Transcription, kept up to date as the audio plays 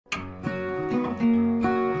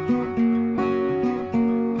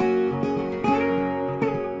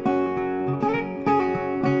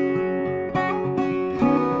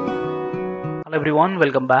everyone,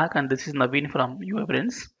 welcome back, and this is Naveen from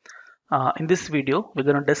UiBrains. In this video, we're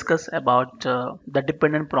going to discuss about the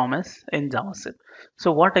dependent promise in JavaScript.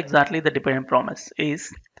 So, what exactly the dependent promise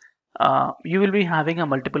is? You will be having a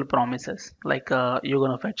multiple promises, like you're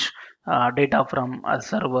going to fetch data from a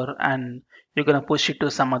server and you're going to push it to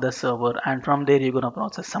some other server, and from there you're going to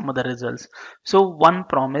process some other results. So, one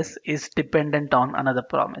promise is dependent on another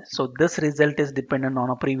promise. So, this result is dependent on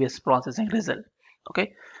a previous processing result.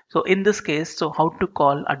 Okay, so in this case, so how to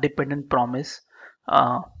call a dependent promise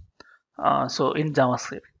uh, so in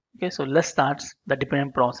JavaScript. Okay, so let's start the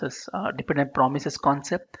dependent promises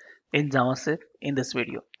concept in JavaScript in this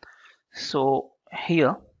video. So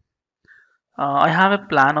here I have a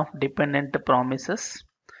plan of dependent promises.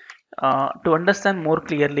 To understand more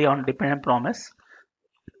clearly on dependent promise,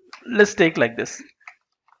 let's take like this.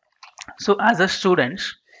 So as a student,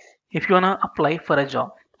 if you wanna apply for a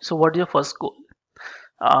job, so what is your first goal?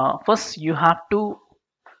 First, you have to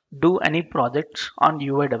do any project on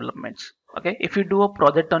UI developments. Okay, if you do a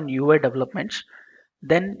project on UI developments,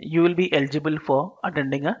 then you will be eligible for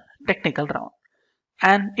attending a technical round.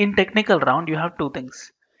 And in technical round, you have two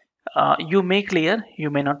things. You may clear,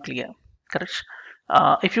 you may not clear. Correct.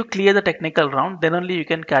 If you clear the technical round, then only you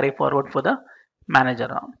can carry forward for the manager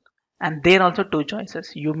round. And there are also two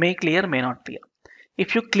choices. You may clear, may not clear.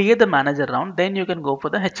 If you clear the manager round, then you can go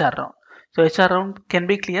for the HR round. So HR round can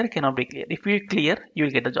be clear, cannot be clear. If you clear, you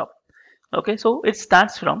will get the job. Okay, so it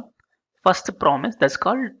starts from first promise, that's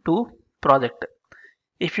called to project.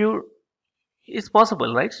 If you, it's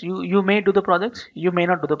possible, right? You may do the projects, you may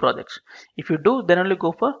not do the projects. If you do, then only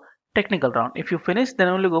go for technical round. If you finish, then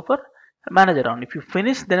only go for manager round. If you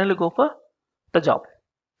finish, then only go for the job.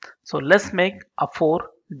 So let's make a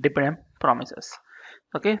four dependent promises.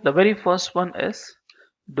 Okay, the very first one is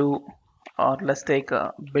do, or let's take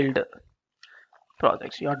a build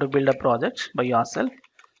projects. You have to build a project by yourself,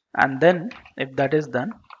 and then if that is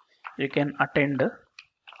done, you can attend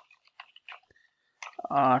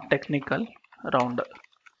a technical round.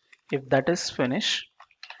 If that is finished,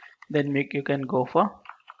 then you can go for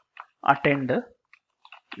attend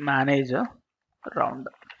manager round.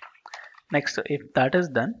 Next, if that is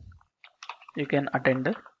done, you can attend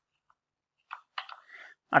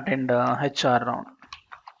HR round.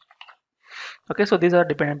 Okay, so these are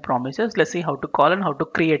dependent promises. Let's see how to call and how to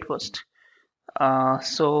create first.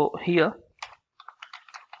 So here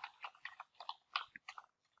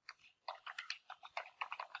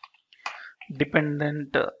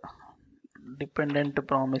dependent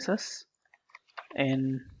promises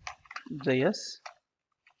in JS.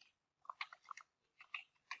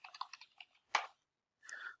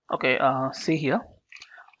 Okay, see here,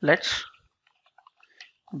 let's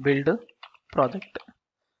build a project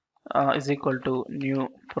is equal to new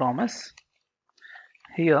promise.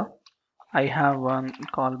 Here I have one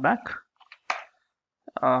callback.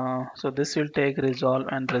 So this will take resolve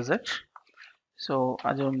and reset. So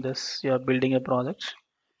assume this you are building a project.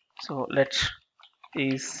 So let's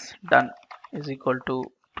is done is equal to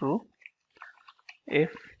true.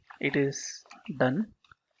 If it is done,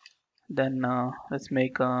 then let's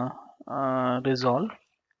make a resolve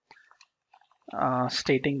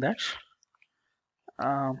stating that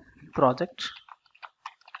project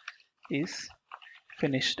is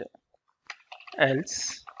finished.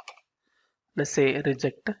 Else, let's say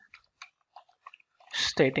reject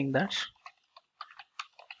stating that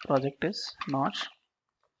project is not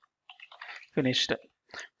finished.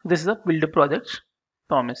 This is a build project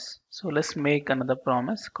promise. So let's make another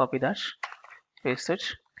promise, copy that, paste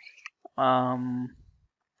it,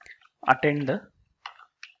 attend the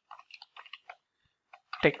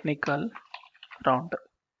technical round.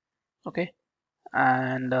 Okay,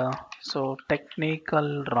 and so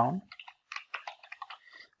technical round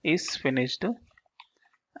is finished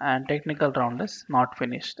and technical round is not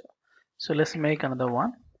finished. So let's make another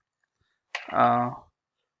one,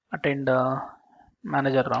 attend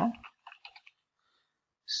manager round.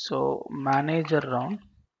 So manager round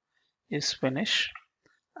is finished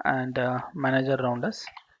and manager round is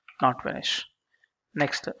not finished.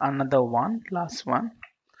 Next, another one, last one,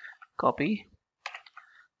 copy,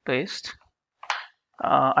 paste,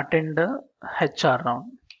 attend the HR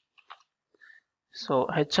round. So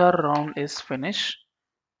HR round is finished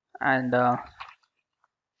and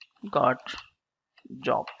got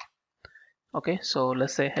job. Okay, so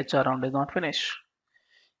let's say HR round is not finished.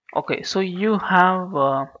 Okay, so you have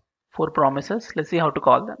four promises. Let's see how to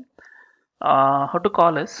call them. How to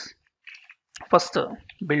call is first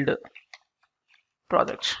build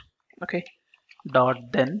project. Okay,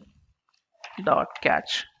 dot then dot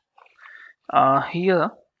catch.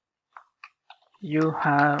 Here you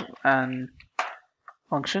have an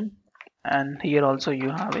function, and here also you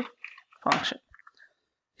have a function.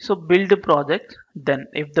 So build a project, then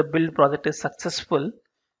if the build project is successful,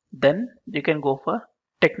 then you can go for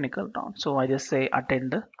technical round. So I just say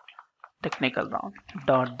attend the technical round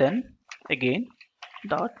dot then again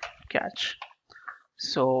dot catch.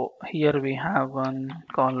 So here we have one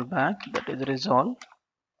callback, that is resolve,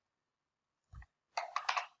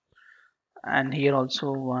 and here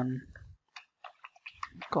also one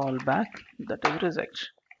callback, that is reject.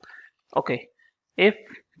 Okay, if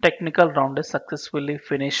technical round is successfully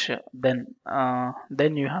finished, then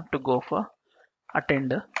you have to go for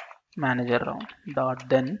attend the manager round dot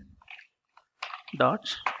then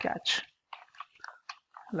dot catch,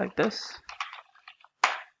 like this,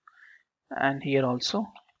 and here also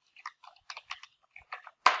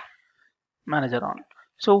manager round.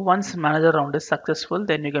 So once manager round is successful,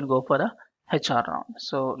 then you can go for a HR round.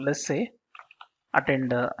 So let's say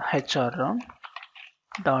attend the HR round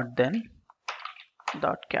dot then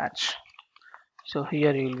dot catch. So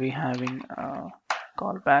here you will be having a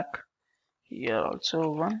callback, here also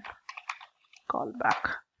one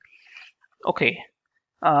callback. Okay,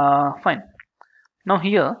 fine. Now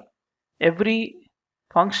here every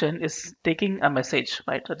function is taking a message,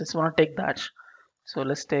 right? So I just want to take that. So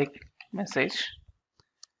let's take message.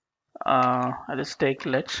 I just take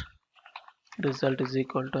let result is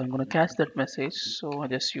equal to, I'm going to catch that message, so I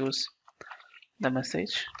just use the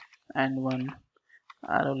message and one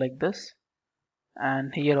arrow like this,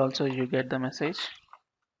 and here also you get the message.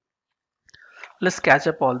 Let's catch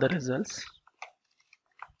up all the results.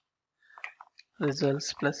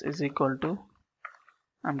 Results plus is equal to,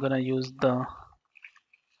 I'm gonna use the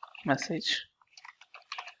message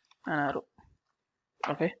and arrow.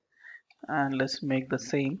 Okay, and let's make the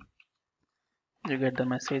same. You get the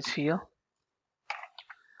message here,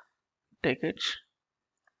 take it,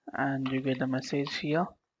 and you get the message here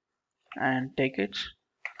and take it,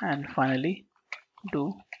 and finally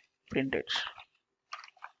do print it.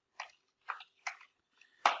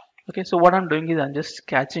 Okay, so what I'm doing is I'm just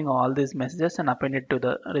catching all these messages and append it to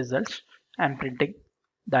the results and printing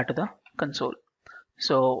that to the console.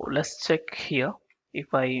 So let's check here. If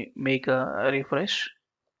I make a refresh,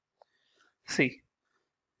 see,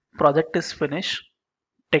 project is finished,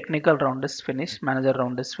 technical round is finished, manager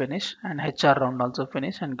round is finished, and HR round also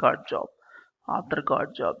finished, and got job. After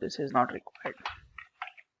got job, this is not required.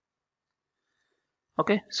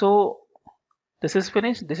 Okay, so this is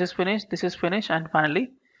finished, this is finished, this is finished, and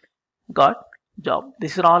finally got job.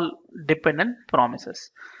 These are all dependent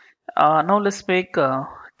promises. Now let's make a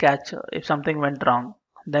catch. If something went wrong,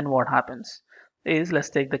 then what happens is, let's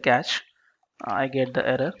take the catch. I get the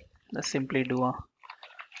error. Let's simply do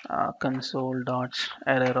a console dot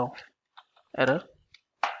error of error.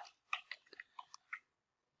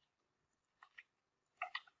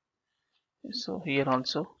 So here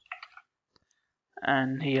also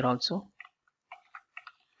and here also.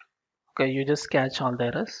 Okay, you just catch all the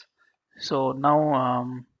errors. So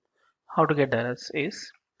now how to get errors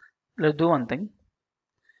is, let's do one thing.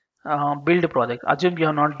 Build a project. Assume you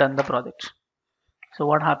have not done the project. So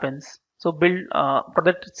what happens? So build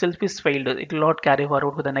product itself is failed. It will not carry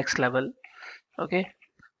forward to the next level. Okay.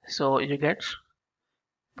 So you get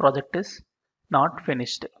project is not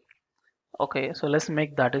finished. Okay. So let's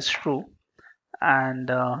make that is true,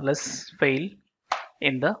 and let's fail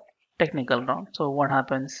in the technical round. So what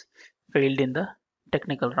happens? Failed in the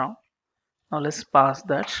technical round. Now let's pass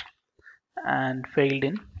that, and failed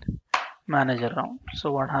in manager round.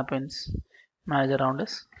 So what happens? Manager round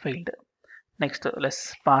is failed. Next,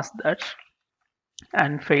 let's pass that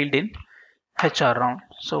and failed in HR round.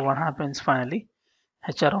 So what happens finally?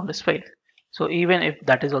 HR round is failed. So even if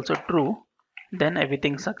that is also true, then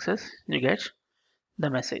everything success, you get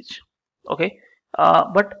the message. Okay,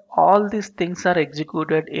 but all these things are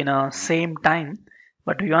executed in a same time,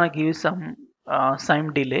 but we want to give some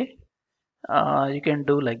delay. You can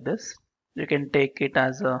do like this. You can take it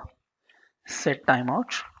as a set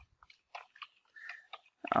timeout,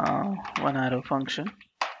 one arrow function,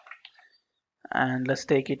 and let's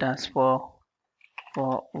take it as for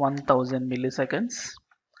 1000 milliseconds,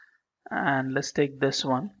 and let's take this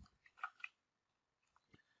one,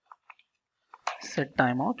 set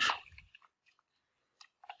timeout.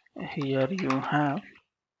 Here you have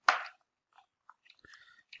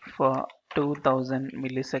for 2000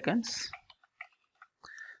 milliseconds,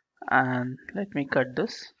 and let me cut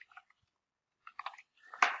this,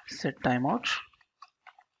 set timeout.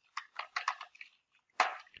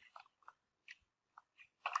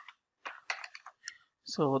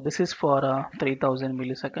 So this is for 3000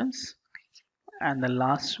 milliseconds, and the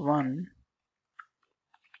last one,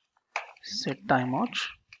 set timeout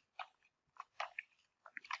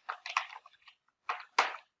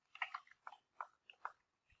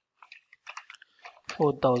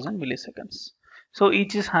 4000 milliseconds. So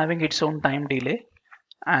each is having its own time delay,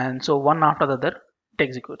 and so one after the other it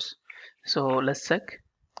executes. So let's check,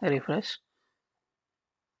 refresh.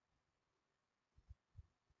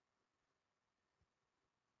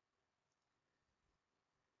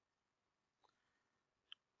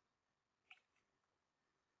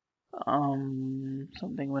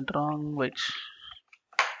 Something went wrong, which,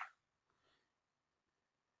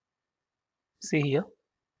 see here,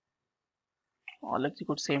 all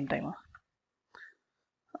execute same time.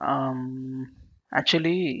 Um,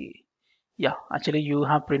 actually, yeah, actually you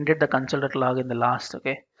have printed the console.log in the last.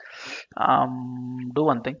 Okay. Do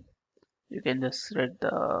one thing. You can just read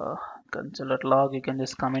the console.log. You can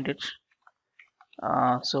just comment it.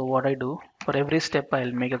 So what I do, for every step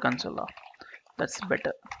I'll make a console log. That's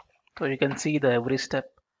better. So you can see the every step,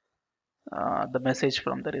 the message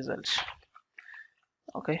from the results.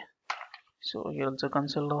 Okay. So here also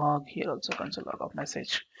console log, here also console log of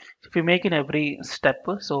message. If you make in every step,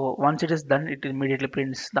 so once it is done, it immediately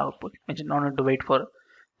prints the output. You don't need to wait for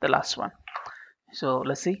the last one. So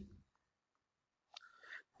let's see.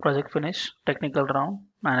 Project finish, technical round,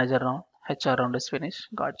 manager round, HR round is finished,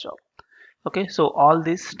 got job. Okay, so all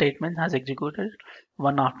these statements has executed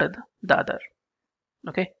one after the other.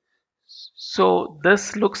 Okay, so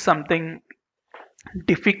this looks something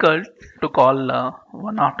difficult to call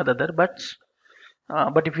one after the other, but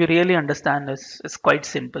if you really understand, it's quite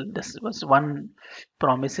simple. This was one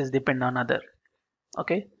promises depend on other.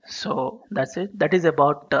 Okay, so that's it. That is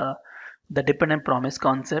about the dependent promise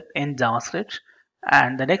concept in JavaScript.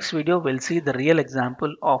 And the next video we'll see the real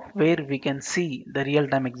example of where we can see the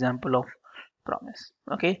real-time example of promise.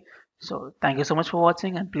 Okay, so thank you so much for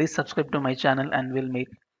watching, and please subscribe to my channel, and we'll meet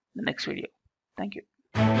the next video. Thank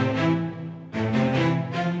you.